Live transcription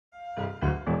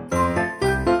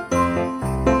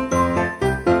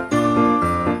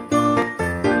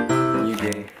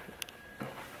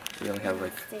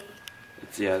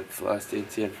it's the last day in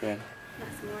San Fran.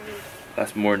 Last morning.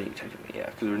 Last morning, technically, yeah,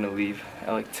 because we're gonna leave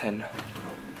at like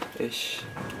 10-ish.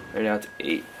 Right now it's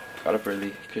 8. Got up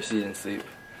early. Chrissy didn't sleep.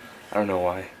 I don't know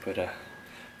why, but yeah,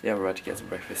 we're about to get some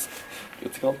breakfast.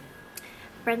 What's it called?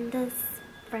 Brenda's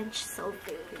French soul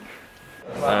food.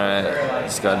 Alright,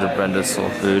 just got into Brenda's soul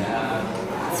food.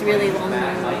 It's really well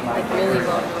known, like really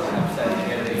well known.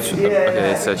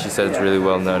 Okay, so she said it's really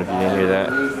well known if you didn't hear that.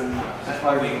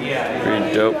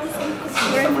 Pretty dope.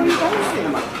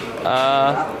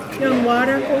 You want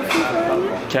water?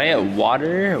 Can I get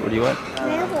water? What do you want? Can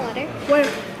I have water? Where?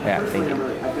 Yeah, thank you. I'm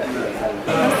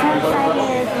so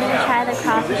excited to try the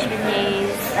crawfish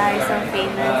beignets that are so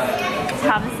famous.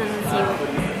 Thomas doesn't seem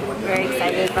very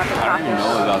excited about the crawfish. I don't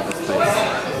know about this place.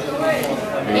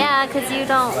 Yeah, because you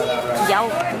don't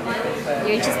yelp.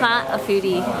 You're just not a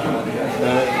foodie.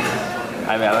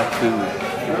 I mean, I like food.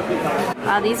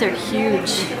 Wow, these are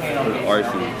huge. They are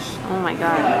huge. Oh my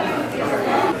god.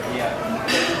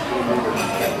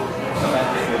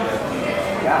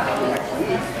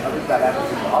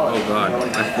 Oh god,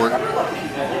 my fork.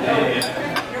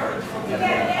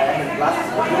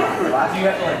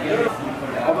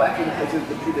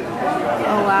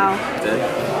 Oh wow.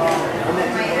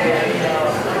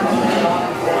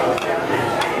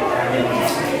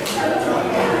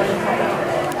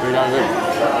 Pretty darn good.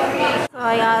 So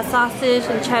I got a sausage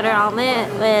and cheddar omelet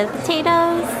with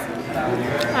potatoes.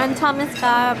 And Thomas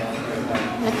got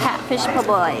the catfish po'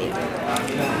 boy.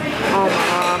 Oh my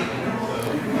god.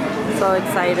 So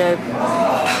excited.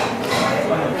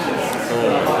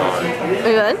 Are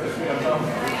you good?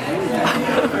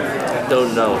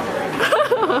 Don't know.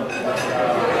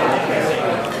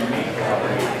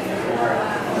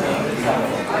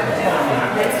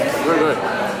 We're good.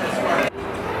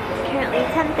 Currently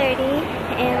 10:30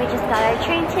 and we just got our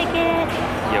train ticket.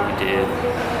 Yeah, we did.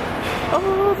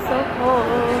 Oh, so cool.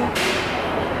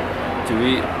 Do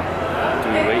we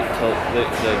wait till the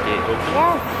gate opens?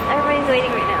 Yes, everybody's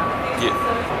waiting right now. Yeah.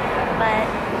 But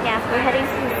yeah, we're heading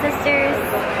to the sisters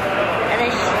and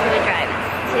then she's gonna drive us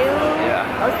to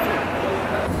Osteen.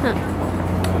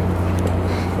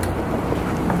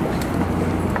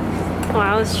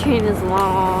 Wow, this train is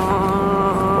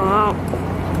long.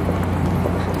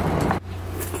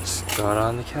 Just got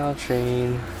on the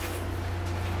Caltrain.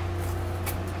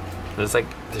 There's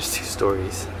 2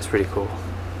 stories. It's pretty cool.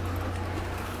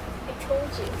 I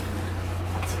told you.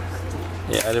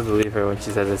 Yeah, I didn't believe her when she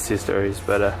said there's 2 stories,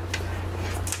 but I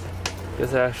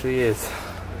guess it actually is.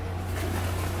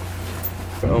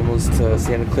 We're almost to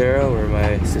Santa Clara, where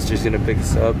my sister's gonna pick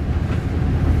us up.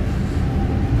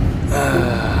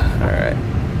 Alright.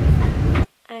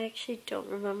 I actually don't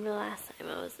remember the last time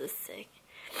I was this sick.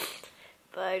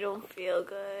 But I don't feel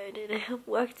good and I have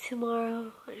work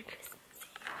tomorrow on Christmas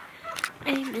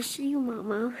Eve. I miss you,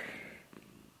 Mama.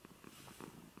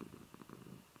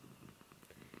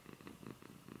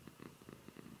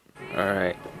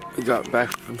 Alright. We got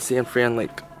back from San Fran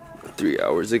like 3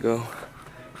 hours ago.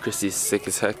 Christy's sick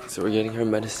as heck, so we're getting her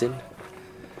medicine.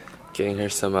 Getting her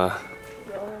some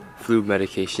flu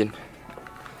medication.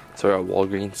 So we're at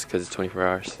Walgreens because it's 24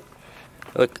 hours.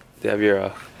 Look, they have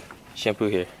your shampoo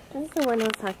here. This is the one I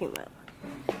was talking about.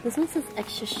 This one says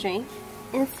extra strength.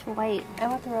 And it's white. I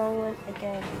want the wrong one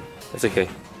again. It's okay.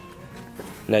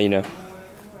 Now you know.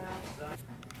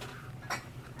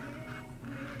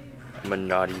 I'm a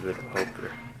naughty little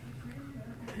helper.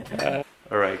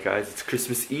 Alright guys, it's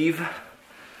Christmas Eve.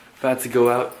 About to go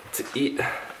out to eat.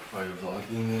 Are you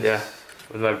vlogging this? Yeah,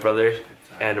 with my brother.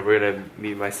 And we're gonna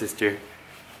meet my sister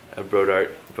at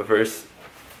Brodart. But first,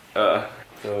 so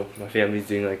my family's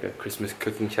doing like a Christmas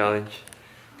cooking challenge.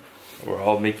 We're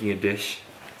all making a dish.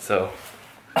 So,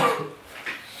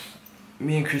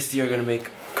 me and Christy are gonna make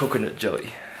coconut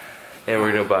jelly. And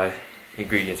we're gonna buy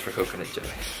ingredients for coconut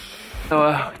jelly.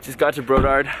 So, just got to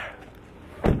Brodart.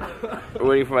 We're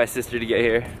waiting for my sister to get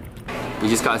here. We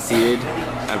just got seated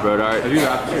at Brodart. Have you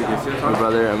wrapped your gifts yet? My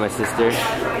brother and my sister.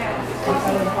 What is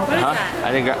that?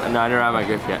 I didn't wrap my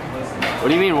gift yet. What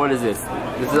do you mean, what is this?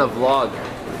 This is a vlog.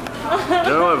 You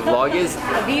don't know what a vlog is? A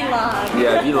vlog.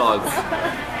 Yeah, vlogs.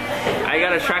 I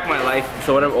gotta track my life,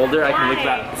 so when I'm older I can look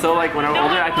back. So like when I'm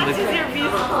older I can look back.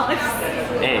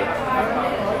 Hey,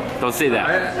 don't say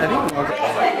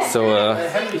that. So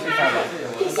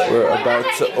we're about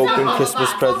to open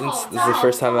Christmas presents. This is the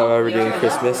first time I'm ever doing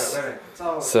Christmas.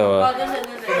 So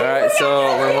alright,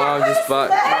 so my mom just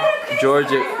bought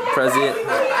George a present.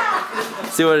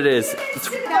 See what it is.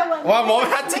 Well, mom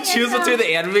had to choose between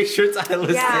the anime shirts I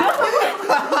listed.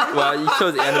 Yeah. Well, you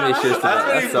chose anime shirts. That's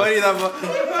pretty funny.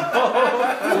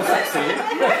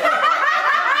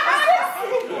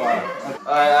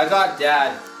 I got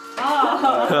dad.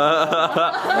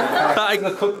 Like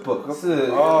the cookbook. Wow.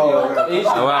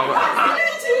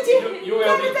 You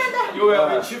will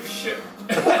be cheap shit.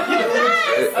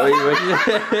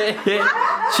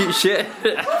 Cheap shit.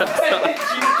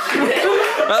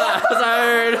 I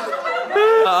heard.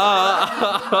 I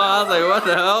was like, what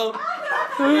the hell?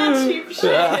 Cheap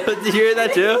shit. Did you hear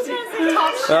that too?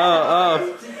 Oh,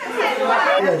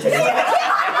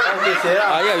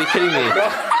 you gotta be kidding me.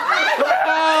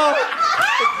 Oh,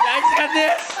 I got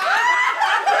this.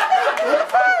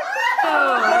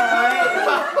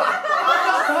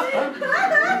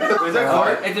 Where's that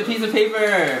card? It's a piece of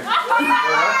paper.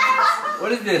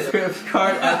 What is this?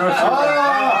 Card at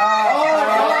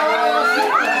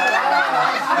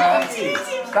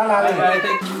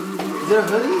Is it a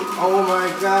hoodie? Oh my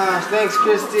gosh. Thanks,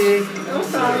 Christy.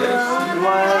 Alright,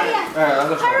 I'll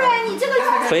go.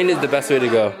 Plain is the best way to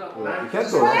go. You can't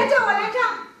go wrong.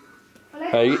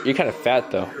 You're kind of fat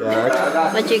though.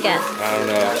 What'd you get? I don't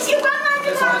know.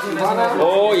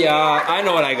 Oh yeah, I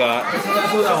know what I got.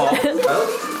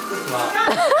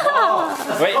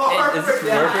 Wait, is this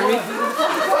more for me?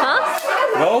 Huh?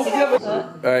 No?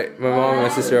 Alright, my mom and my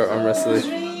sister are arm wrestling.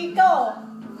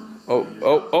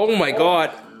 Oh my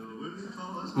god.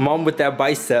 Mom with that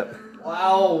bicep.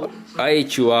 Wow. Hey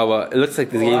Chihuahua, it looks like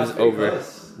this game is over.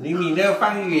 Yeah.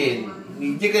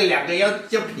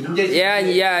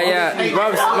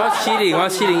 Mom's cheating.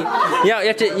 Mom's cheating.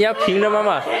 你要平的，妈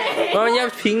妈。妈妈你要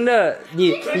平的，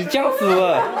你这样子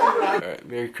了。Alright,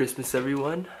 Merry Christmas,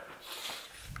 everyone.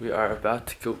 We are about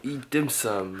to go eat dim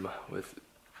sum with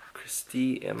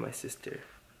Christy and my sister.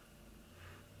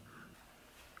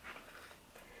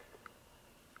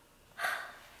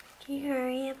 Can you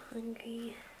hurry? I'm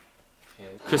hungry.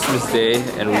 Christmas Day,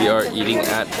 and we are eating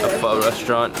at a pho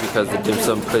restaurant because the dim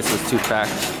sum place was too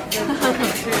packed.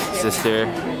 Sister,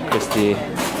 Christy,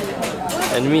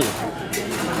 and me.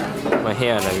 My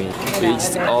hand, I mean. We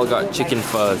just all got chicken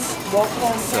fuzz.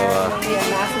 So,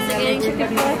 Getting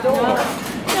chicken pho?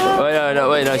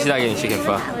 wait, no, she's not getting chicken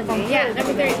pho. Yeah,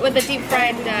 number 3 with the deep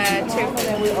fried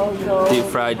tofu. Deep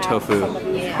fried tofu.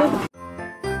 Yeah.